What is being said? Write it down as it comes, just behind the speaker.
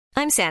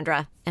I'm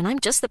Sandra, and I'm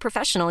just the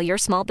professional your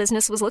small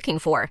business was looking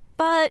for.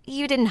 But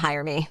you didn't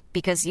hire me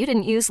because you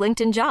didn't use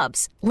LinkedIn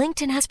Jobs.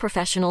 LinkedIn has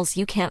professionals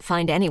you can't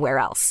find anywhere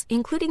else,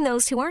 including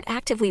those who aren't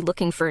actively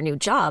looking for a new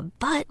job,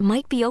 but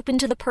might be open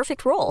to the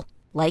perfect role,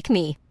 like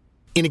me.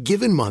 In a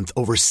given month,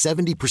 over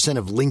 70%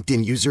 of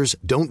LinkedIn users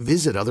don't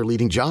visit other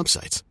leading job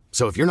sites.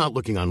 So if you're not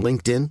looking on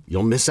LinkedIn,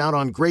 you'll miss out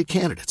on great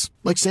candidates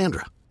like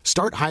Sandra.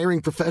 Start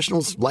hiring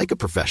professionals like a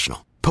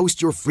professional.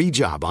 Post your free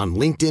job on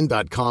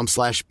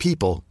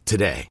linkedin.com/people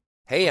today.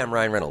 Hey, I'm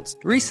Ryan Reynolds.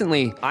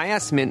 Recently, I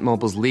asked Mint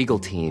Mobile's legal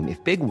team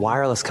if big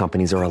wireless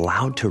companies are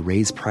allowed to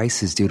raise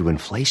prices due to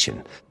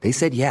inflation. They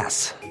said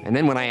yes. And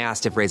then when I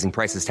asked if raising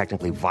prices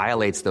technically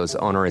violates those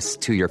onerous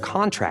two-year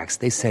contracts,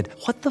 they said,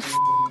 "What the f***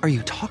 are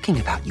you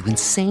talking about, you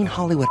insane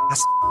Hollywood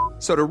ass?"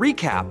 So to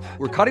recap,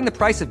 we're cutting the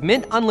price of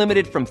Mint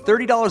Unlimited from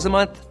 $30 a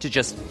month to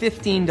just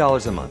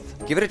 $15 a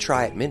month. Give it a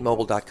try at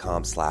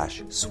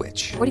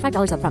mintmobile.com/switch.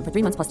 $45 up front for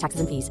 3 months plus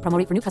taxes and fees. Promo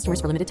rate for new customers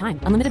for limited time.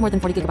 Unlimited more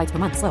than 40 gigabytes per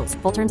month. Slows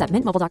full terms at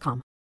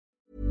mintmobile.com.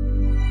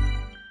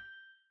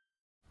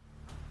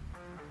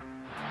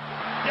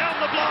 Down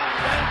the blind,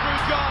 Andrew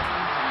John.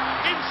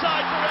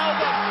 Inside for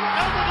Albert.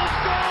 Albert will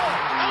score.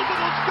 Albert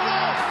will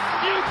score.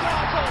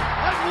 Newcastle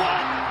have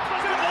won.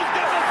 Biddle's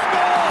going to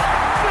score.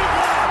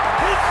 Fiddler.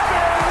 It's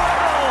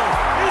farewell.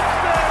 It's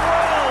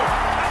farewell.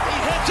 And he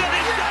hits it.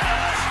 He's got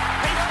it.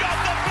 He's got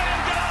the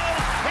field goal.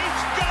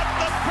 He's got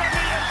the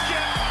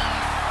premiership.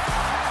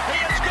 He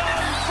has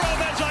gone from,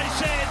 as I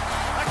said,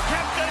 a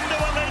captain to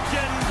a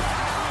legend.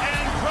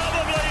 And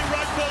probably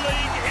rugby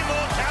league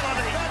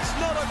immortality. That's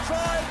not a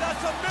try.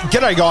 That's a miracle.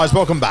 G'day guys,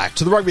 welcome back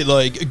to the Rugby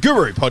League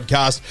Guru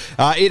podcast.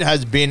 It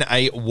has been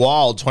a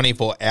wild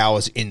 24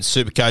 hours in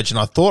Supercoach, and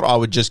I thought I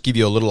would just give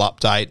you a little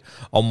update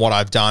on what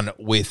I've done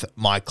with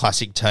my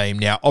classic team.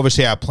 Now,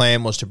 obviously our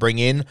plan was to bring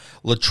in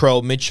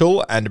Latrell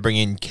Mitchell and to bring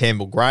in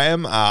Campbell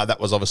Graham. That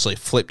was obviously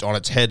flipped on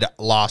its head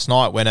last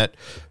night when it,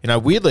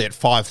 weirdly at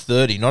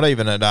 5:30, not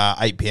even at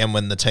 8 p.m.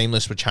 when the team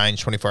list were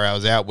changed 24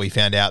 hours out, we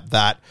found out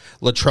that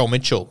Latrell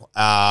Mitchell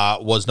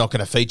was not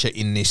going to feature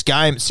in this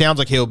game. It sounds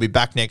like he'll be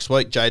back next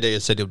week. JD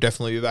has said he'll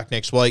definitely be back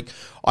next week.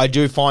 I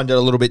do find it a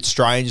little bit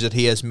strange that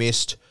he has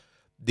missed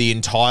the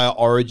entire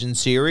Origin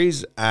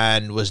series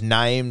and was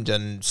named,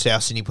 and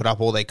South Sydney put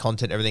up all their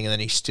content, everything, and then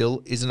he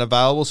still isn't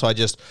available. So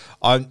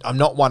I'm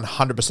not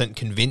 100%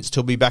 convinced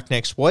he'll be back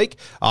next week.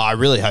 I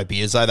really hope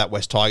he is, though. That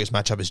West Tigers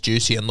matchup is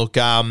juicy. And look,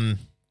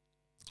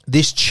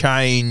 this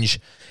change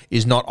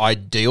is not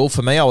ideal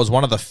for me. I was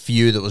one of the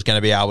few that was going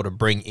to be able to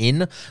bring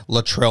in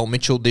Latrell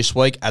Mitchell this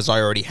week, as I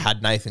already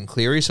had Nathan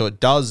Cleary. So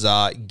it does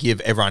give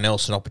everyone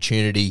else an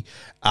opportunity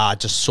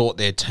to sort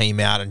their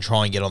team out and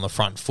try and get on the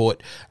front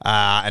foot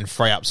and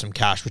free up some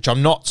cash, which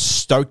I'm not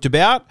stoked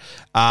about.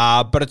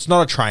 But it's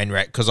not a train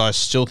wreck because I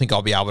still think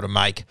I'll be able to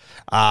make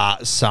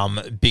some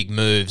big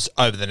moves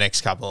over the next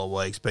couple of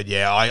weeks. But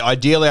yeah,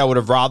 ideally I would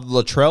have rather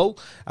Latrell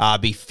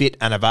be fit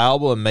and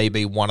available and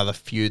maybe one of the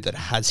few that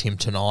has him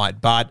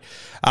tonight. But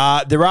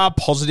there are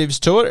positives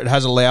to it. It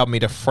has allowed me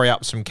to free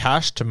up some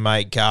cash to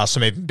make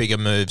some even bigger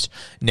moves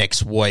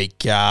next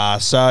week.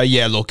 So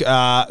yeah, look,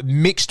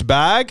 mixed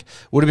bag.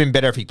 Would have been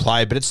better if he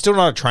played, but it's still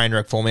not a train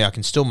wreck for me. I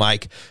can still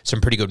make some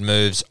pretty good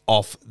moves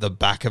off the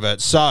back of it.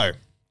 So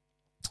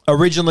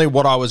originally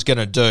what I was going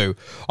to do,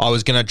 I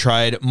was going to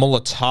trade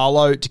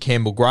Mulatalo to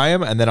Campbell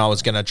Graham, and then I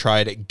was going to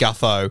trade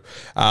Gutho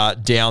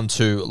down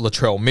to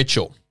Latrell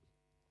Mitchell.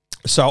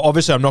 So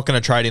obviously I'm not going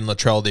to trade in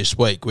Latrell this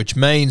week, which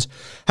means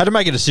I had to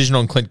make a decision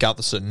on Clint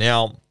Gutherson.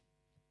 Now,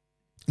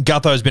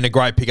 Gutho has been a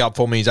great pickup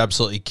for me. He's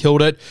absolutely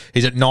killed it.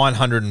 He's at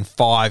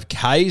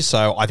 905k,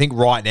 so I think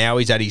right now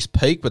he's at his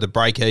peak with a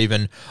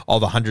break-even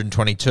of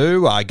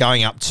 122.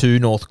 Going up to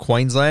North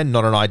Queensland,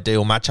 not an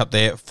ideal matchup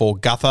there for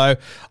Gutho.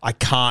 I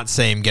can't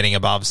see him getting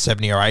above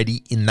 70 or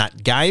 80 in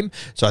that game,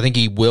 so I think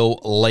he will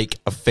leak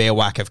a fair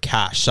whack of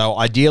cash. So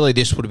ideally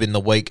this would have been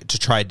the week to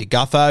trade to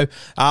Gutho.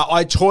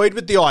 I toyed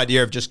with the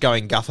idea of just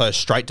going Gutho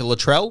straight to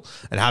Latrell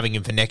and having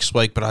him for next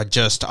week, but I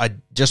just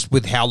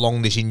with how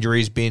long this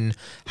injury's been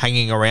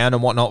hanging around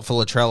and whatnot for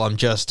Latrell,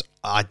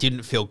 I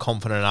didn't feel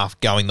confident enough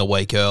going the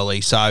week early.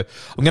 So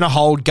I'm going to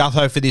hold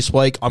Gutho for this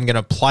week. I'm going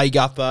to play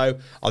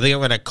Gutho. I think I'm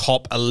going to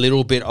cop a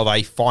little bit of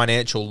a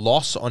financial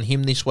loss on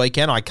him this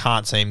weekend. I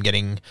can't see him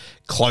getting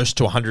close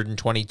to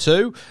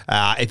 122.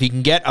 If he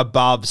can get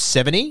above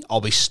 70,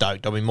 I'll be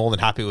stoked. I'll be more than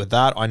happy with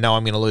that. I know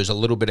I'm going to lose a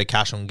little bit of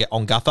cash on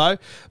Gutho,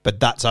 but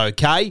that's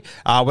okay.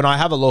 When I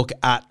have a look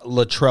at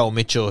Latrell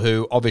Mitchell,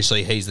 who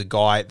obviously he's the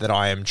guy that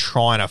I am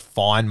trying to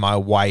find my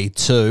way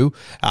to,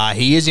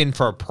 he is in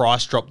for a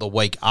price drop the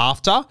week after,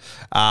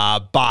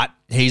 but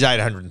he's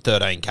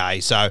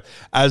 813k. So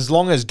as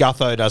long as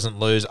Gutho doesn't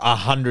lose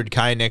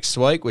 100k next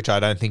week, which I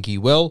don't think he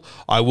will,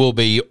 I will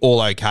be all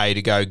okay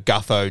to go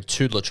Gutho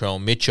to Latrell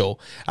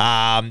Mitchell. So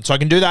I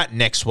can do that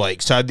next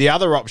week. So the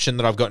other option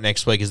that I've got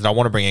next week is that I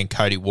want to bring in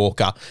Cody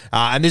Walker.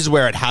 And this is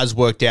where it has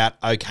worked out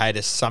okay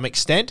to some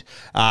extent,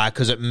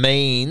 because it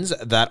means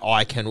that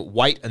I can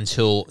wait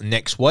until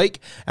next week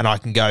and I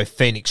can go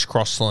Phoenix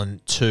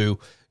Crossland to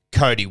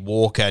Cody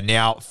Walker.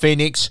 Now,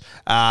 Phoenix,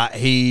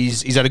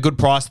 he's at a good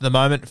price at the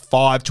moment,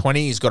 $5.20.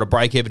 He's got a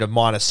break even of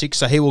 -6,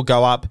 so he will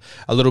go up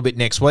a little bit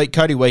next week.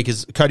 Cody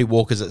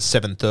Walker's at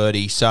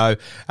 $7.30, so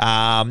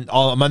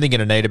I'm only going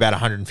to need about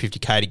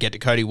 $150K to get to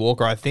Cody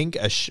Walker, I think,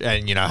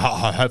 and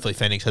hopefully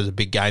Phoenix has a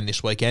big game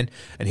this weekend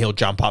and he'll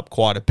jump up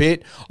quite a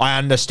bit. I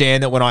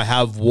understand that when I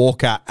have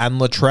Walker and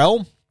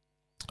Latrell,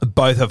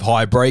 both have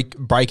high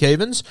break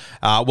evens.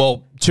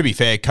 To be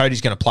fair,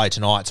 Cody's going to play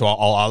tonight, so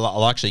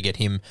I'll actually get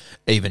him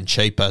even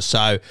cheaper.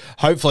 So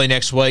hopefully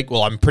next week,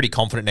 I'm pretty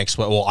confident next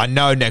week. Well, I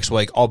know next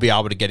week I'll be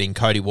able to get in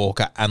Cody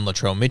Walker and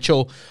Latrell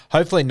Mitchell.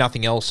 Hopefully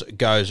nothing else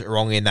goes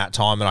wrong in that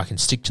time and I can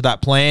stick to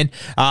that plan.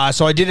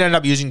 So I did end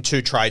up using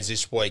 2 trades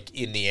this week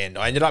in the end.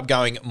 I ended up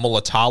going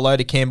Mulatalo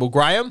to Campbell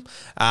Graham.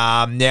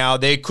 Now,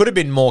 there could have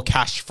been more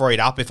cash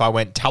freed up if I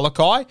went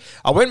Talakai.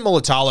 I went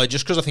Mulatalo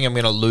just because I think I'm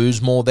going to lose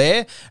more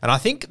there. And I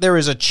think there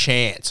is a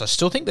chance, I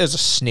still think there's a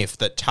sniff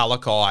that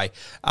Talakai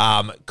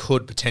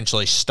could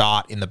potentially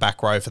start in the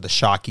back row for the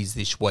Sharkies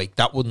this week.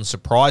 That wouldn't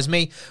surprise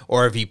me.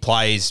 Or if he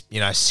plays,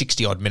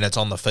 60-odd minutes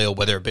on the field,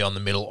 whether it be on the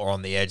middle or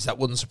on the edge, that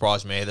wouldn't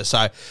surprise me either.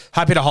 So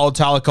happy to hold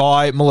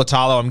Talakai.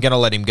 Mulatalo, I'm going to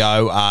let him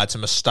go. It's a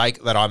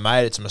mistake that I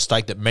made. It's a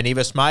mistake that many of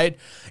us made.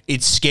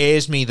 It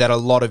scares me that a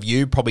lot of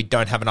you probably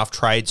don't have enough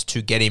trades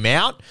to get him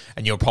out,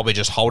 and you'll probably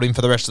just hold him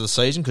for the rest of the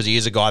season because he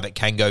is a guy that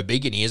can go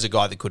big and he is a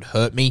guy that could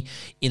hurt me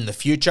in the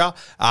future.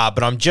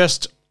 But I'm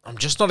just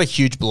not a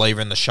huge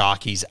believer in the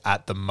Sharkies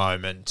at the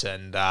moment.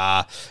 And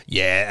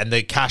and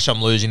the cash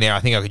I'm losing there, I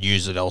think I could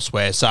use it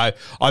elsewhere. So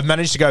I've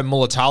managed to go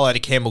Mulatalo to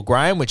Campbell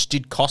Graham, which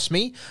did cost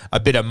me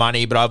a bit of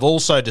money, but I've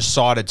also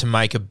decided to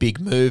make a big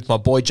move. My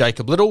boy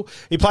Jacob Little,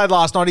 he played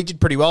last night. He did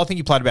pretty well. I think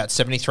he played about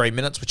 73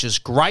 minutes, which is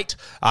great.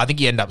 I think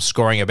he ended up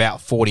scoring about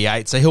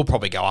 48, so he'll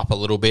probably go up a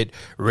little bit.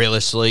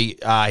 Realistically,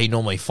 he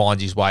normally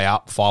finds his way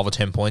up 5 or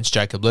 10 points,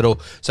 Jacob Little.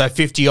 So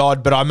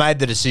 50-odd, but I made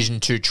the decision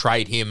to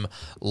trade him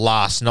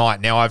last night.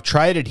 Now, I've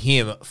traded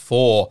him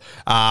for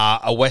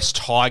a West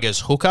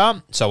Tigers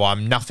hooker, so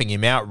I'm nothing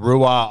him out.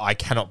 Rua, I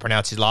cannot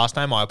pronounce his last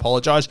name. I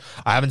apologise.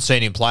 I haven't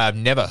seen him play. I've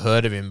never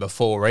heard of him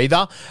before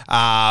either,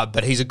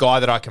 but he's a guy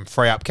that I can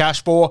free up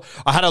cash for.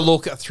 I had a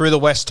look through the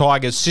West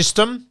Tigers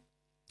system.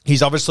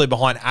 He's obviously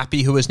behind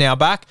Appy, who is now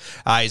back.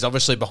 He's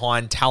obviously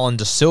behind Talon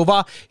De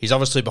Silva. He's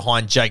obviously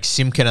behind Jake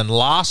Simkin. And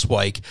last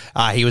week,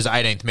 he was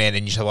 18th man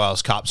in New South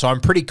Wales Cup. So I'm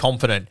pretty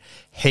confident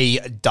he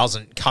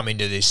doesn't come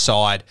into this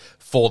side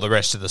for the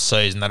rest of the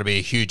season. That'll be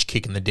a huge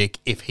kick in the dick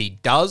if he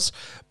does,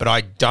 but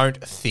I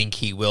don't think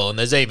he will. And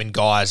there's even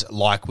guys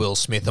like Will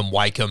Smith and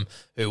Wakeham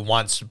who,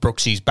 once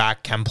Brooksy's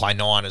back, can play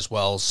 9 as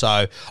well.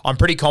 So I'm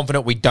pretty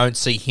confident we don't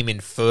see him in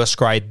first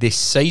grade this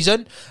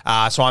season.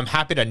 So I'm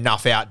happy to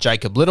nuff out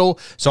Jacob Little.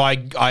 So I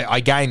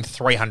gained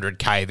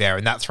 300K there,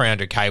 and that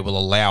 300K will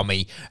allow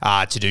me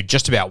to do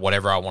just about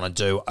whatever I want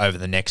to do over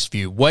the next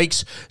few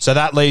weeks. So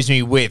that leaves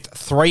me with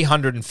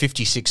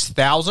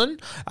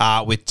 356,000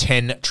 with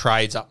 10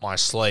 trades up my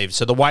sleeve.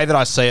 So the way that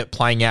I see it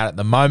playing out at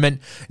the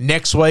moment,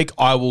 next week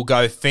I will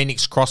go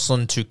Phoenix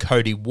Crossland to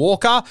Cody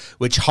Walker,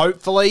 which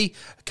hopefully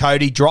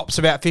Cody drops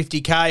about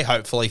 50K.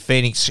 Hopefully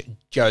Phoenix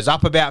goes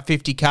up about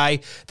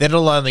 50K. Then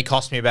it'll only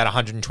cost me about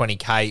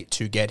 120K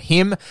to get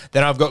him.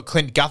 Then I've got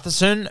Clint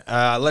Gutherson.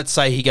 Let's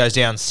say he goes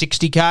down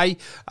 60K.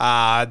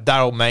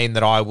 That'll mean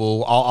that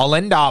I'll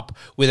end up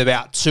with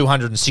about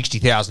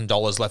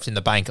 $260,000 left in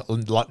the bank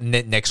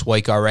next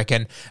week, I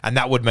reckon. And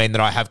that would mean that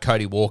I have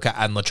Cody Walker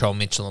and Latrell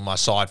Mitchell on my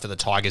side for the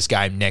Tigers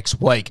game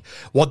next week.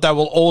 What that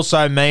will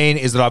also mean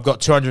is that I've got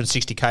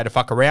 260K to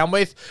fuck around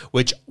with,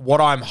 which what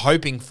I'm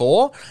hoping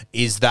for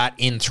is that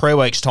in 3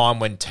 weeks' time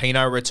when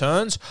Tino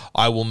returns,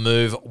 I will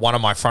move one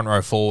of my front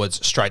row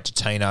forwards straight to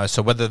Tino.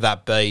 So whether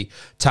that be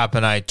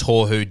Tapane,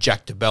 Torhu,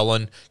 Jack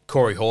DeBellin,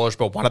 Corey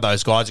Horsburgh, one of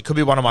those guys. It could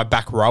be one of my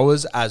back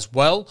rowers as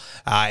well.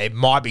 It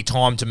might be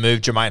time to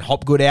move Jermaine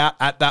Hopgood out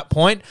at that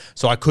point.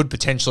 So I could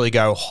potentially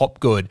go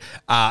Hopgood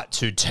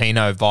to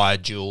Tino via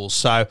Jules.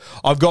 So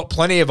I've got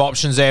plenty of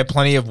options there,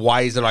 plenty of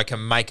ways that I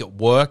can make it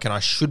work, and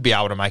I should be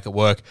able to make it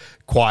work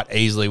quite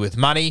easily with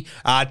money.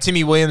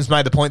 Timmy Williams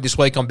made the point this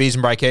week on Beers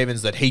and Break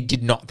Evens that he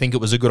did not think it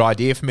was a good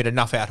idea for me to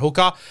nuff out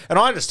hooker. And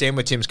I understand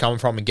where Tim's coming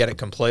from and get it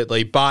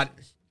completely, but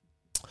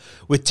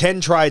with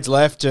 10 trades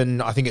left,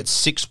 and I think it's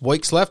 6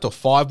 weeks left or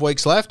 5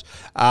 weeks left,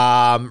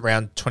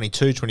 around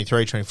 22,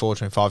 23, 24,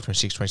 25,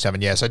 26,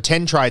 27. Yeah, so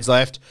 10 trades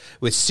left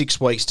with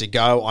 6 weeks to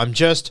go.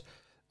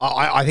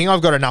 I think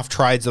I've got enough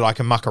trades that I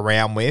can muck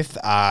around with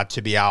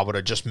to be able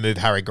to just move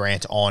Harry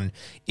Grant on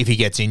if he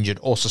gets injured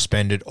or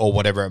suspended or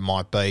whatever it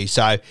might be.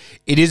 So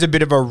it is a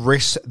bit of a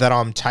risk that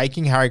I'm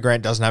taking. Harry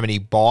Grant doesn't have any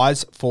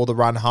buys for the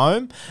run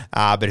home,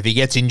 but if he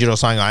gets injured or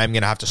something, I am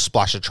going to have to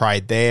splash a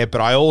trade there.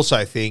 But I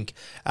also think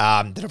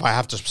that if I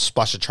have to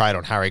splash a trade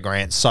on Harry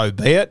Grant, so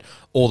be it.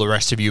 All the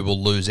rest of you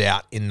will lose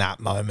out in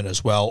that moment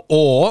as well.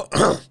 Or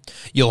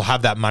you'll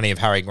have that money of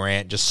Harry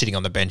Grant just sitting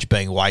on the bench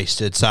being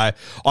wasted. So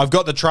I've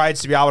got the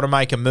trades to be able to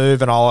make a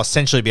move, and I'll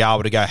essentially be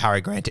able to go Harry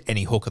Grant to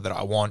any hooker that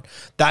I want.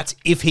 That's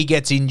if he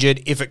gets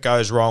injured, if it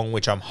goes wrong,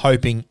 which I'm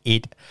hoping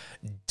it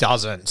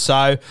doesn't.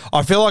 So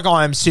I feel like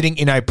I am sitting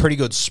in a pretty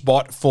good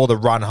spot for the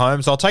run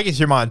home. So I'll take you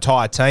through my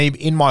entire team.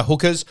 In my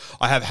hookers,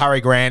 I have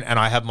Harry Grant and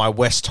I have my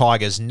West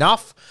Tigers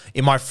Nuff.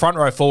 In my front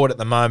row forward at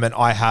the moment,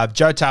 I have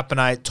Joe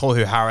Tapine,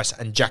 Tohu Harris,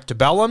 and Jack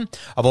DeBellin.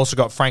 I've also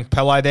got Frank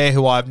Pele there,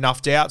 who I've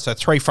nuffed out, so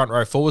 3 front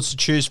row forwards to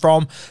choose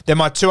from. Then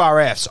my 2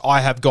 RFs, I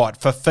have got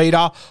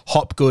Fafita,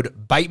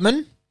 Hopgood,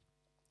 Bateman.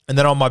 And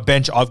then on my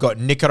bench, I've got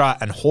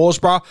Nikora and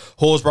Horsburgh.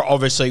 Horsburgh,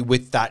 obviously,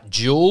 with that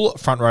dual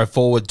front row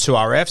forward 2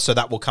 RF, so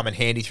that will come in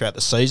handy throughout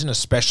the season,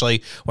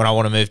 especially when I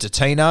want to move to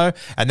Tino.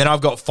 And then I've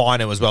got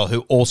Fino as well,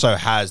 who also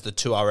has the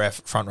 2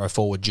 RF front row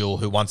forward dual,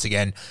 who, once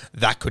again,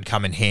 that could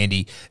come in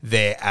handy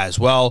there as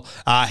well.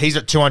 He's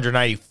at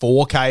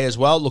 284k as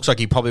well. Looks like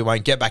he probably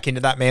won't get back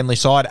into that Manly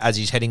side as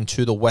he's heading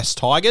to the West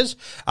Tigers.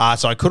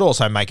 So I could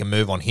also make a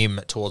move on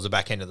him towards the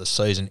back end of the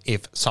season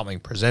if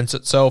something presents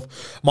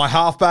itself. My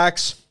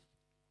halfbacks,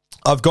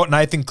 I've got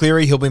Nathan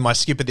Cleary. He'll be my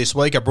skipper this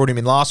week. I brought him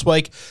in last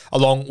week,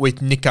 along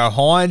with Nico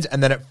Hines.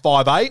 And then at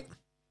 5'8",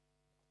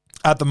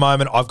 at the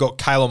moment, I've got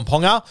Kalen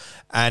Ponga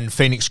and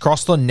Phoenix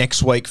Crossland.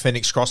 Next week,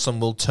 Phoenix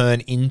Crossland will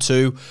turn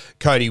into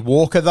Cody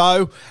Walker,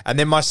 though. And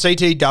then my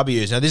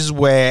CTWs. Now, this is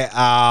where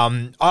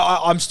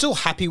I'm still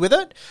happy with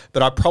it,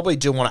 but I probably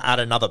do want to add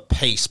another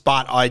piece.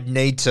 But I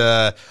need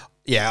to...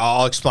 Yeah,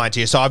 I'll explain to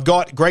you. So I've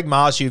got Greg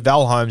Marsu,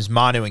 Val Holmes,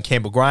 Manu, and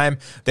Campbell Graham.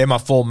 They're my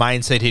 4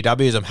 main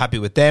CTWs. I'm happy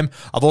with them.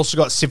 I've also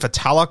got Sifa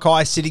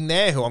Talakai sitting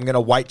there, who I'm going to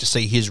wait to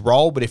see his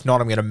role, but if not,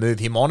 I'm going to move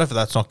him on if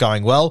that's not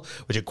going well,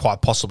 which it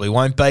quite possibly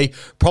won't be.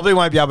 Probably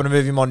won't be able to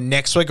move him on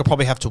next week. I'll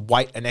probably have to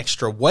wait an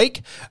extra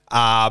week,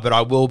 but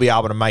I will be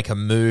able to make a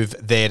move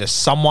there to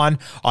someone.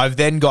 I've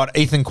then got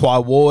Ethan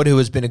Quai-Ward, who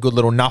has been a good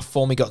little nuff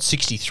for me. Got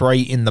 63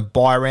 in the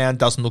bye round.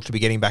 Doesn't look to be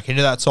getting back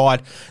into that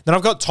side. Then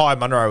I've got Ty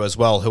Munro as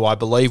well, who I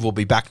believe will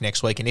be back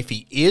next week, and if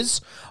he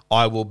is,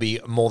 I will be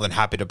more than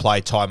happy to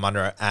play Ty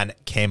Munro and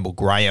Campbell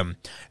Graham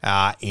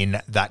in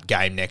that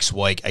game next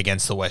week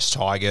against the West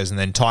Tigers. And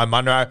then Ty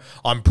Munro,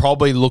 I'm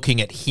probably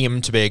looking at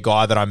him to be a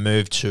guy that I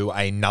move to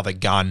another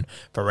gun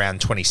for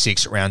round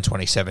 26, round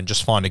 27.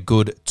 Just find a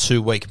good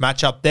 2-week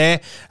matchup there.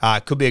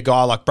 Could be a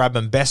guy like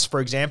Bradman Best, for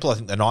example. I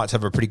think the Knights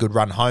have a pretty good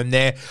run home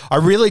there. I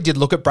really did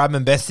look at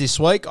Bradman Best this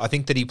week. I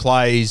think that he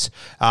plays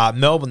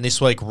Melbourne this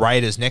week,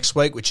 Raiders next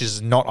week, which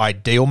is not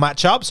ideal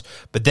matchups.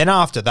 But then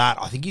after that,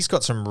 I think he's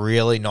got some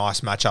really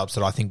nice matchups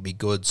that I think be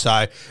good.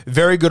 So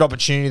very good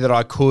opportunity that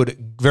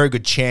very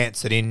good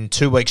chance that in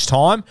 2 weeks'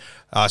 time,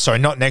 sorry,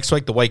 not next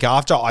week, the week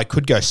after, I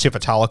could go Sifa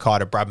Talakai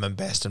to Bradman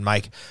Best and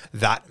make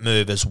that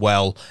move as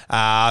well.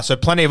 So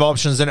plenty of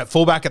options. Then at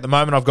fullback at the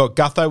moment, I've got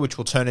Gutho, which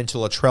will turn into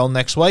Latrell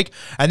next week.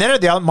 And then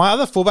my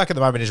other fullback at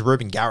the moment is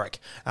Ruben Garrick,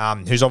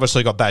 who's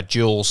obviously got that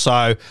dual.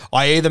 So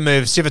I either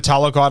move Sifa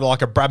Talakai to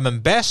like a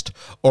Bradman Best,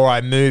 or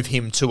I move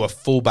him to a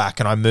fullback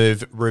and I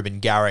move Ruben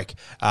Garrick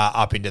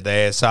up into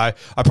there. So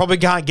I probably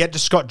can't get to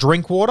Scott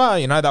Drinkwater.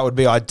 You know, that would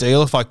be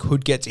ideal if I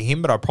could get to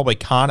him, but I probably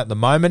can't at the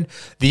moment.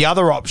 The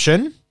other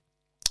option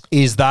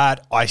is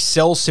that I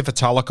sell Sifa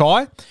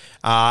Talakai.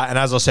 And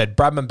as I said,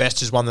 Bradman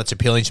Best is one that's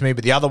appealing to me.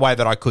 But the other way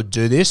that I could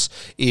do this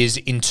is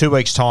in 2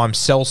 weeks' time,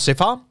 sell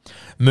Sifa,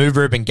 move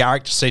Ruben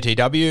Garrick to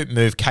CTW,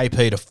 move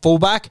KP to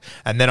fullback,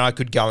 and then I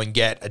could go and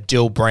get a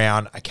Dill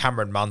Brown, a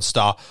Cameron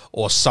Munster,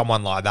 or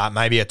someone like that.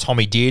 Maybe a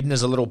Tommy Dearden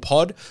as a little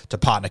pod to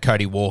partner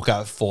Cody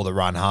Walker for the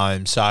run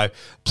home. So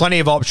plenty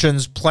of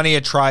options, plenty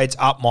of trades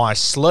up my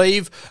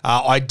sleeve.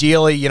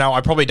 Ideally, you know,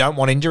 I probably don't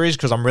want injuries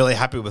because I'm really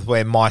happy with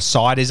where my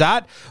side is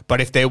at.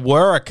 But if there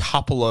were a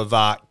couple of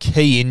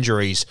key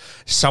injuries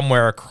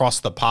somewhere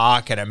across the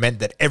park and it meant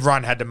that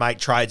everyone had to make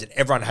trades and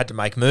everyone had to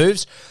make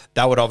moves,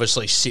 that would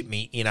obviously sit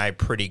me in a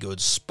pretty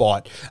good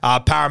spot.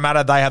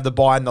 Parramatta, they have the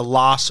bye in the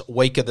last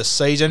week of the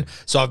season,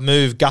 so I've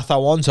moved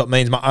Gutho on, so it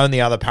means my only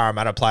other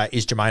Parramatta player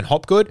is Jermaine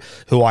Hopgood,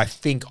 who I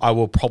think I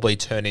will probably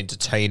turn into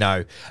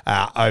Tino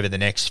over the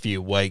next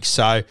few weeks.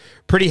 So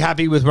pretty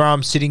happy with where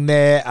I'm sitting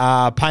there.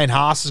 Payne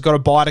Haas has got a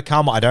bye to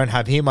come. I don't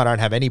have him. I don't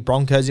have any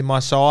Broncos in my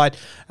side.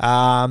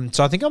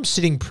 So I think I'm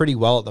sitting pretty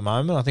well at the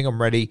moment. I think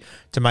I'm ready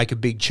to make a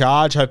big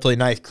charge. Hopefully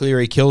Nath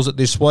Cleary kills it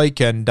this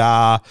week, and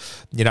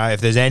you know,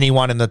 if there's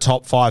anyone in the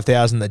top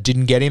 5,000 that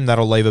didn't get him,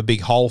 that'll leave a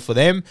big hole for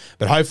them.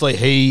 But hopefully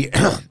he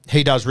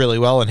does really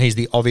well, and he's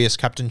the obvious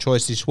captain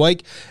choice this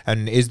week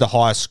and is the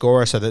highest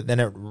scorer, so that then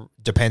it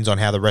depends on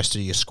how the rest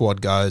of your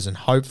squad goes, and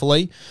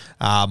hopefully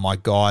my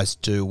guys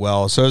do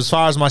well. So as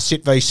far as my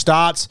sit v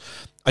starts,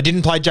 I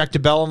didn't play Jack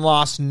DeBellin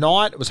last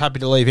night. I was happy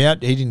to leave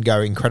out. He didn't go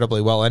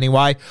incredibly well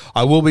anyway.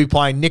 I will be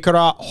playing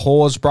Nikora,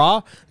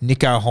 Horsburgh,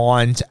 Nico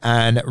Hines,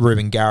 and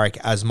Ruben Garrick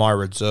as my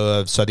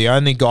reserves. So the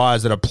only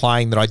guys that are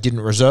playing that I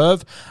didn't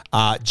reserve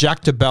are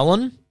Jack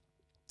DeBellin,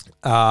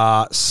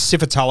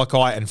 Sifa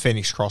Talakai and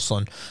Phoenix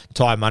Crossland.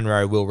 Ty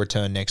Munro will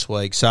return next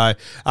week. So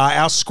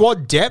our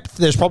squad depth,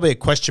 there's probably a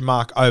question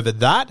mark over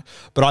that,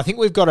 but I think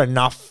we've got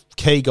enough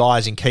key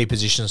guys in key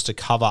positions to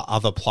cover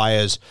other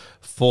players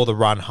for the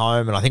run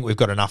home, and I think we've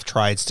got enough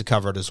trades to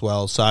cover it as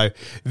well. So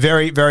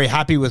very, very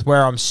happy with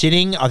where I'm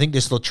sitting. I think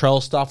this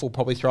Latrell stuff will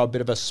probably throw a bit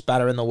of a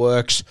spatter in the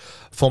works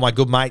for my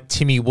good mate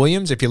Timmy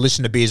Williams. If you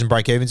listen to Beers and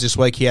Break-Evens this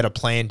week, he had a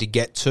plan to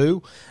get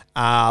to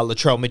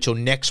Latrell Mitchell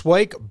next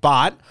week,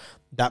 but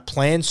that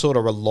plan sort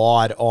of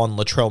relied on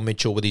Latrell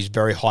Mitchell with his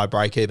very high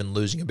break-even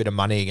losing a bit of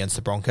money against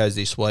the Broncos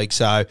this week.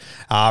 So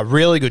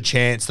really good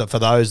chance that for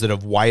those that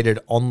have waited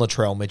on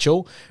Latrell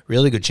Mitchell,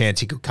 really good chance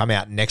he could come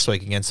out next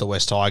week against the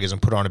West Tigers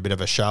and put on a bit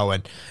of a show.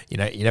 And, you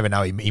never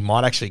know, he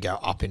might actually go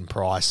up in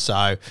price.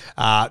 So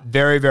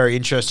very, very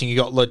interesting. You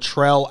got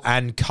Latrell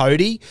and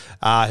Cody,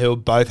 who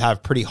both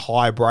have pretty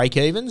high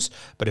break-evens.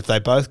 But if they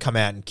both come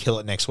out and kill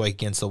it next week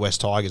against the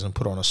West Tigers and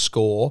put on a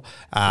score,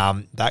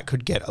 that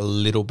could get a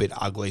little bit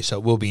ugly.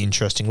 So it will be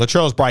interesting.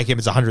 Latrell's break-even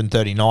is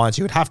 139, so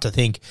you would have to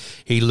think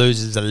he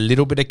loses a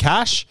little bit of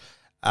cash.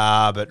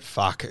 But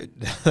fuck,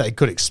 they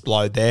could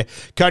explode there.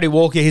 Cody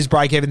Walker, his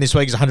break-even this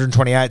week is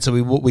 128,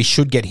 so we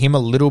should get him a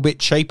little bit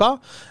cheaper.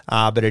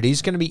 But it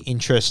is going to be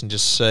interesting to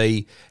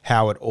see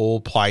how it all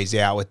plays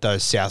out with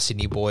those South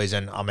Sydney boys.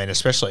 And, I mean,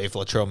 especially if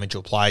Latrell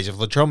Mitchell plays. If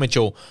Latrell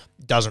Mitchell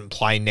doesn't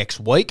play next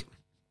week,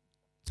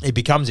 it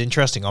becomes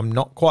interesting. I'm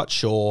not quite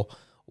sure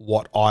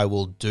what I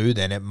will do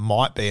then. It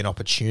might be an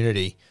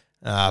opportunity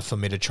for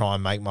me to try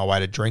and make my way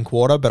to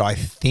Drinkwater, but I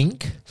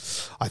think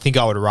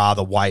I would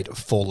rather wait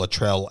for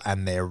Latrell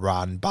and their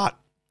run. But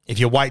if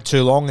you wait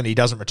too long and he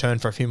doesn't return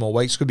for a few more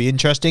weeks, could be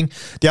interesting.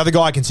 The other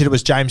guy I consider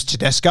was James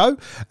Tedesco.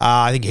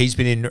 I think he's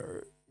been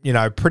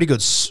in, pretty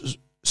good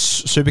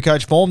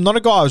Supercoach form. Not a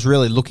guy I was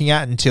really looking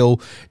at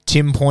until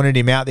Tim pointed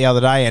him out the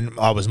other day, and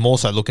I was more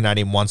so looking at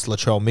him once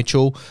Latrell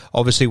Mitchell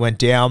obviously went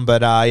down. But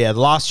the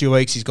last few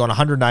weeks he's gone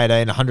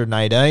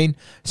 118,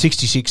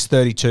 66,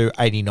 32,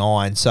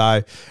 89.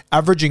 So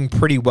averaging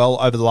pretty well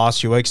over the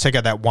last few weeks. Take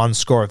out that one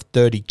score of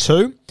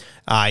 32.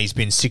 He's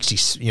been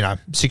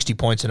 60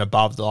 points and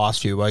above the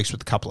last few weeks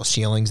with a couple of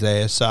ceilings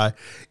there. So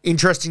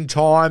interesting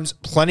times,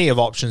 plenty of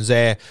options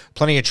there,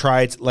 plenty of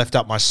trades left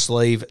up my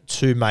sleeve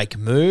to make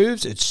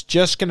moves. It's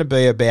just going to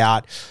be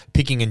about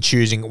picking and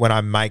choosing when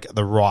I make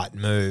the right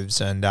moves.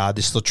 And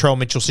this Latrell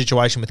Mitchell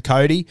situation with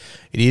Cody,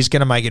 it is going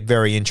to make it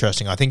very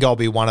interesting. I think I'll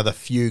be one of the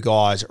few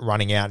guys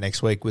running out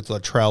next week with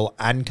Latrell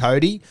and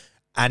Cody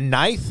and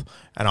Nath.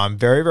 And I'm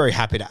very, very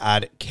happy to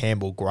add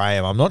Campbell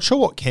Graham. I'm not sure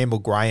what Campbell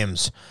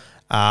Graham's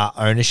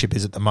ownership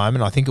is at the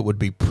moment. I think it would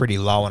be pretty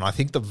low, and I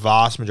think the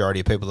vast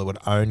majority of people that would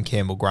own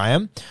Campbell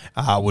Graham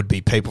would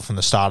be people from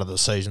the start of the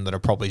season that are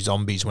probably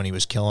zombies when he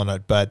was killing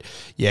it. But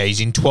yeah,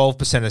 he's in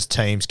 12% of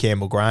teams,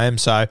 Campbell Graham,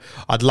 so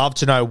I'd love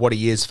to know what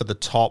he is for the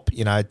top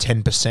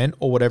 10%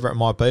 or whatever it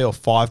might be, or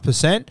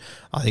 5%.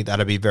 I think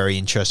that'd be very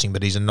interesting,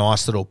 but he's a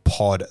nice little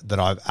pod that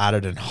I've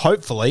added, and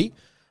hopefully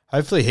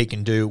he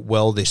can do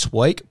well this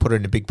week, put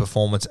in a big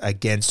performance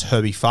against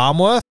Herbie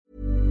Farmworth.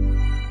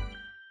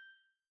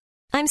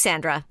 I'm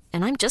Sandra,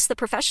 and I'm just the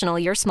professional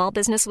your small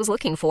business was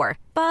looking for.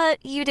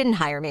 But you didn't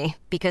hire me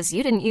because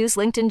you didn't use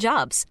LinkedIn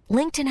Jobs.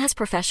 LinkedIn has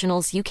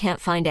professionals you can't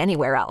find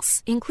anywhere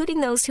else,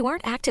 including those who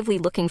aren't actively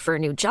looking for a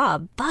new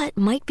job, but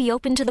might be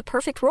open to the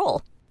perfect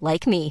role,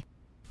 like me.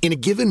 In a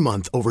given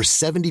month, over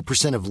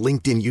 70% of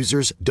LinkedIn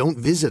users don't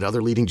visit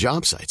other leading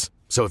job sites.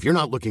 So if you're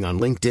not looking on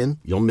LinkedIn,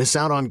 you'll miss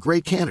out on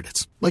great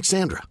candidates like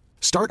Sandra.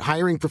 Start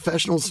hiring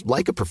professionals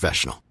like a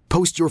professional.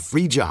 Post your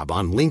free job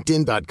on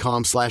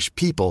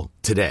linkedin.com/people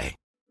today.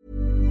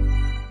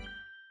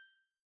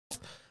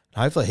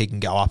 Hopefully he can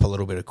go up a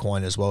little bit of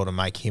coin as well to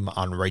make him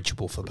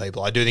unreachable for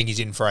people. I do think he's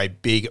in for a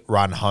big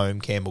run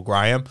home, Campbell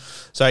Graham.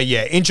 So,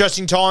 yeah,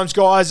 interesting times,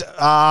 guys.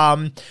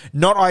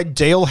 Not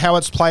ideal how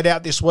it's played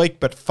out this week,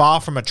 but far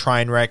from a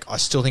train wreck. I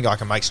still think I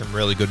can make some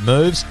really good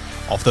moves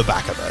off the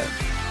back of it.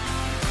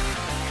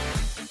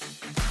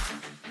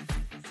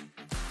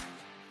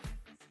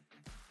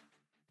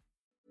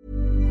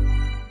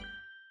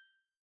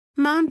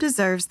 Mom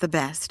deserves the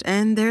best,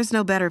 and there's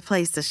no better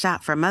place to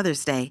shop for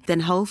Mother's Day than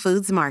Whole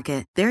Foods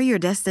Market. They're your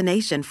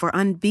destination for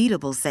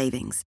unbeatable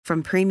savings,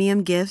 from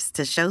premium gifts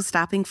to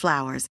show-stopping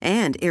flowers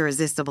and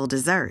irresistible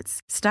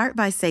desserts. Start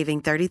by saving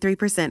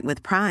 33%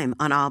 with Prime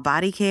on all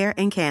body care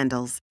and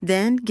candles.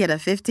 Then get a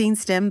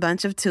 15-stem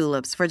bunch of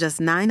tulips for just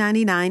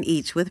 $9.99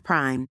 each with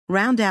Prime.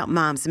 Round out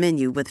Mom's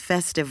menu with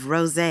festive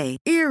rosé,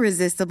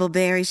 irresistible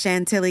berry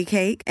chantilly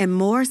cake, and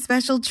more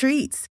special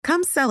treats.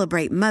 Come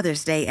celebrate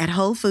Mother's Day at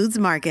Whole Foods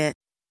Market.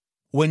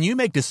 When you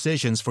make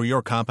decisions for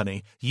your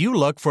company, you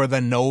look for the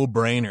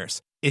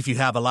no-brainers. If you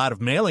have a lot of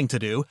mailing to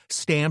do,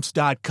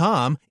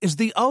 Stamps.com is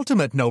the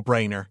ultimate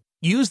no-brainer.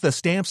 Use the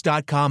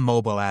Stamps.com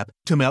mobile app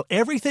to mail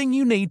everything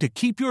you need to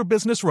keep your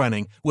business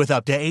running with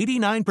up to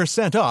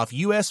 89% off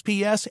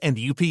USPS and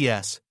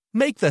UPS.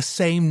 Make the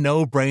same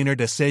no-brainer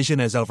decision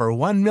as over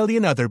 1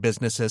 million other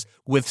businesses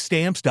with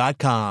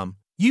Stamps.com.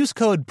 Use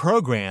code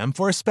PROGRAM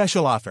for a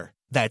special offer.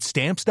 That's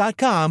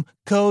Stamps.com,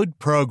 code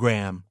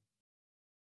PROGRAM.